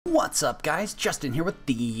What's up guys, Justin here with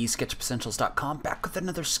TheSketchUpEssentials.com, back with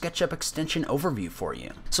another SketchUp extension overview for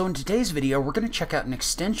you. So in today's video we're going to check out an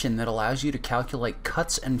extension that allows you to calculate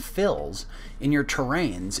cuts and fills in your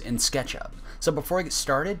terrains in SketchUp. So before I get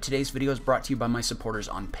started, today's video is brought to you by my supporters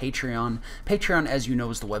on Patreon. Patreon, as you know,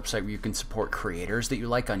 is the website where you can support creators that you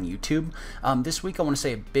like on YouTube. This week I want to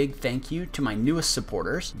say a big thank you to my newest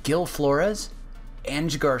supporters, Gil Flores,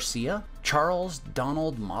 Ange Garcia, Charles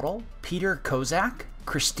Donald Model, Peter Kozak,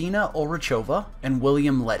 Christina Olrichova, and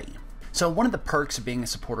William Letty. So one of the perks of being a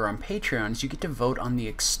supporter on Patreon is you get to vote on the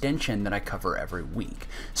extension that I cover every week.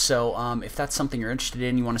 So if that's something you're interested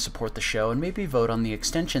in, you want to support the show and maybe vote on the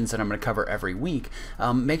extensions that I'm going to cover every week,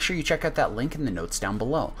 make sure you check out that link in the notes down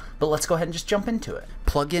below. But let's go ahead and just jump into it.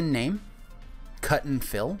 Plugin name,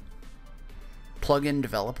 CutNFill. Plugin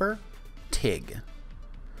developer, TIG.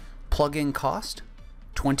 Plugin cost,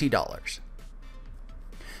 $20.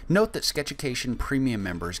 Note that Sketchucation Premium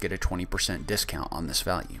members get a 20% discount on this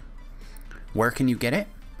value. Where can you get it?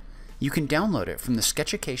 You can download it from the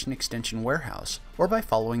Sketchucation Extension Warehouse or by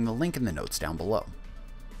following the link in the notes down below.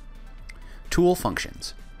 Tool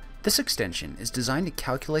functions. This extension is designed to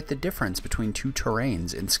calculate the difference between two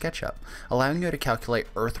terrains in SketchUp, allowing you to calculate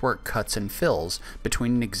earthwork cuts and fills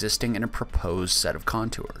between an existing and a proposed set of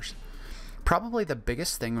contours. Probably the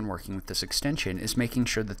biggest thing when working with this extension is making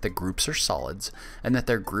sure that the groups are solids and that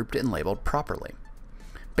they're grouped and labeled properly.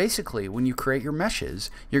 Basically, when you create your meshes,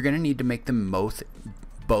 you're going to need to make them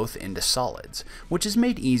both into solids, which is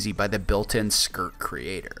made easy by the built-in skirt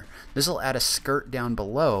creator. This will add a skirt down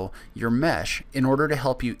below your mesh in order to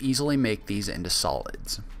help you easily make these into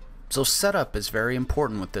solids. So setup is very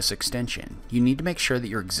important with this extension. You need to make sure that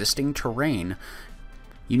your existing terrain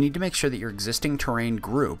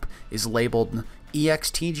group is labeled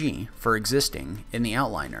EXTG for existing in the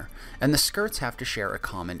outliner, and the skirts have to share a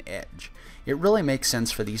common edge. It really makes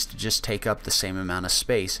sense for these to just take up the same amount of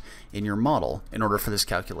space in your model in order for this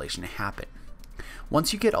calculation to happen.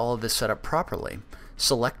 Once you get all of this set up properly,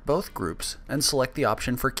 select both groups and select the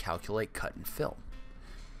option for Calculate Cut and Fill.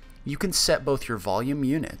 You can set both your volume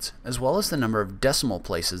units as well as the number of decimal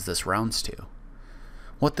places this rounds to.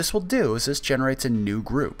 What this will do is this generates a new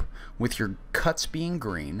group, with your cuts being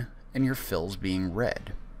green and your fills being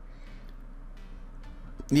red.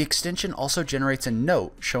 The extension also generates a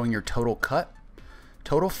note showing your total cut,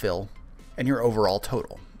 total fill, and your overall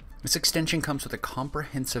total. This extension comes with a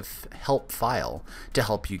comprehensive help file to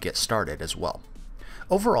help you get started as well.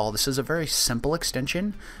 Overall, this is a very simple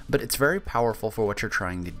extension, but it's very powerful for what you're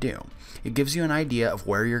trying to do. It gives you an idea of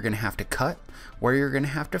where you're going to have to cut, where you're going to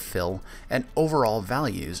have to fill, and overall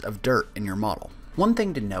values of dirt in your model. One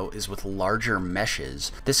thing to note is with larger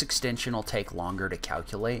meshes, this extension will take longer to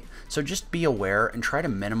calculate, so just be aware and try to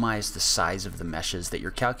minimize the size of the meshes that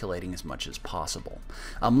you're calculating as much as possible.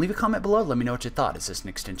 Leave a comment below, let me know what you thought. Is this an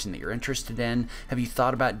extension that you're interested in? Have you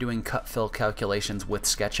thought about doing cut-fill calculations with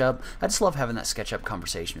SketchUp? I just love having that SketchUp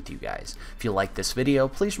conversation with you guys. If you like this video,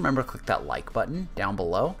 please remember to click that like button down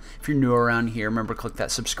below. If you're new around here, remember to click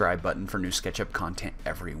that subscribe button for new SketchUp content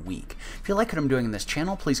every week. If you like what I'm doing in this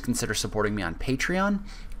channel, please consider supporting me on Patreon.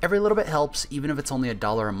 Every little bit helps, even if it's only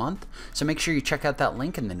 $1 a month, so make sure you check out that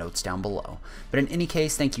link in the notes down below. But in any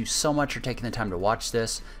case, thank you so much for taking the time to watch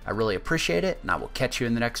this. I really appreciate it, and I will catch you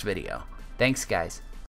in the next video. Thanks, guys.